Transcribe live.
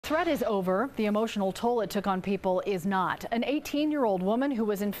threat is over. The emotional toll it took on people is not. An 18-year-old woman who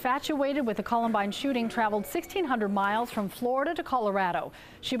was infatuated with the Columbine shooting traveled 1,600 miles from Florida to Colorado.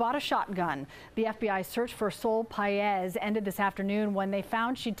 She bought a shotgun. The FBI search for Sol Paez ended this afternoon when they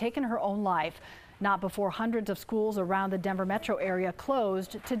found she'd taken her own life. Not before hundreds of schools around the Denver metro area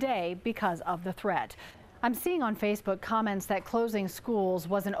closed today because of the threat. I'm seeing on Facebook comments that closing schools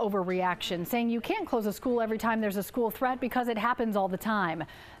was an overreaction, saying you can't close a school every time there's a school threat because it happens all the time.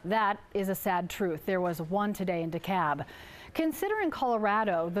 That is a sad truth. There was one today in DeKalb. Considering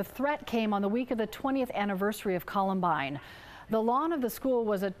Colorado, the threat came on the week of the 20th anniversary of Columbine. The lawn of the school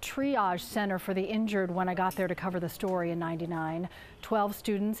was a triage center for the injured when I got there to cover the story in '99. 12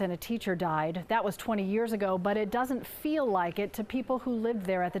 students and a teacher died. That was 20 years ago, but it doesn't feel like it to people who lived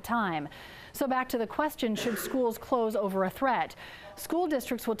there at the time. So back to the question, should schools close over a threat? School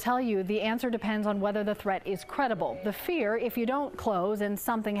districts will tell you the answer depends on whether the threat is credible. The fear, if you don't close and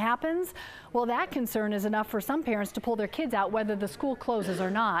something happens, well, that concern is enough for some parents to pull their kids out whether the school closes or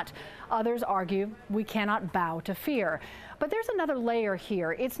not. Others argue we cannot bow to fear. But there's another layer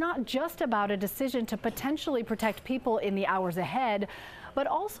here. It's not just about a decision to potentially protect people in the hours ahead, but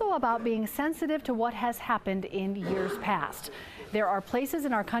also about being sensitive to what has happened in years past. There are places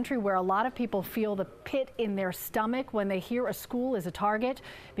in our country where a lot of people feel the pit in their stomach when they hear a school is a target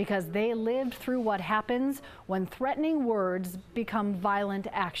because they lived through what happens when threatening words become violent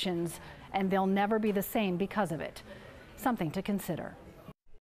actions, and they'll never be the same because of it. Something to consider.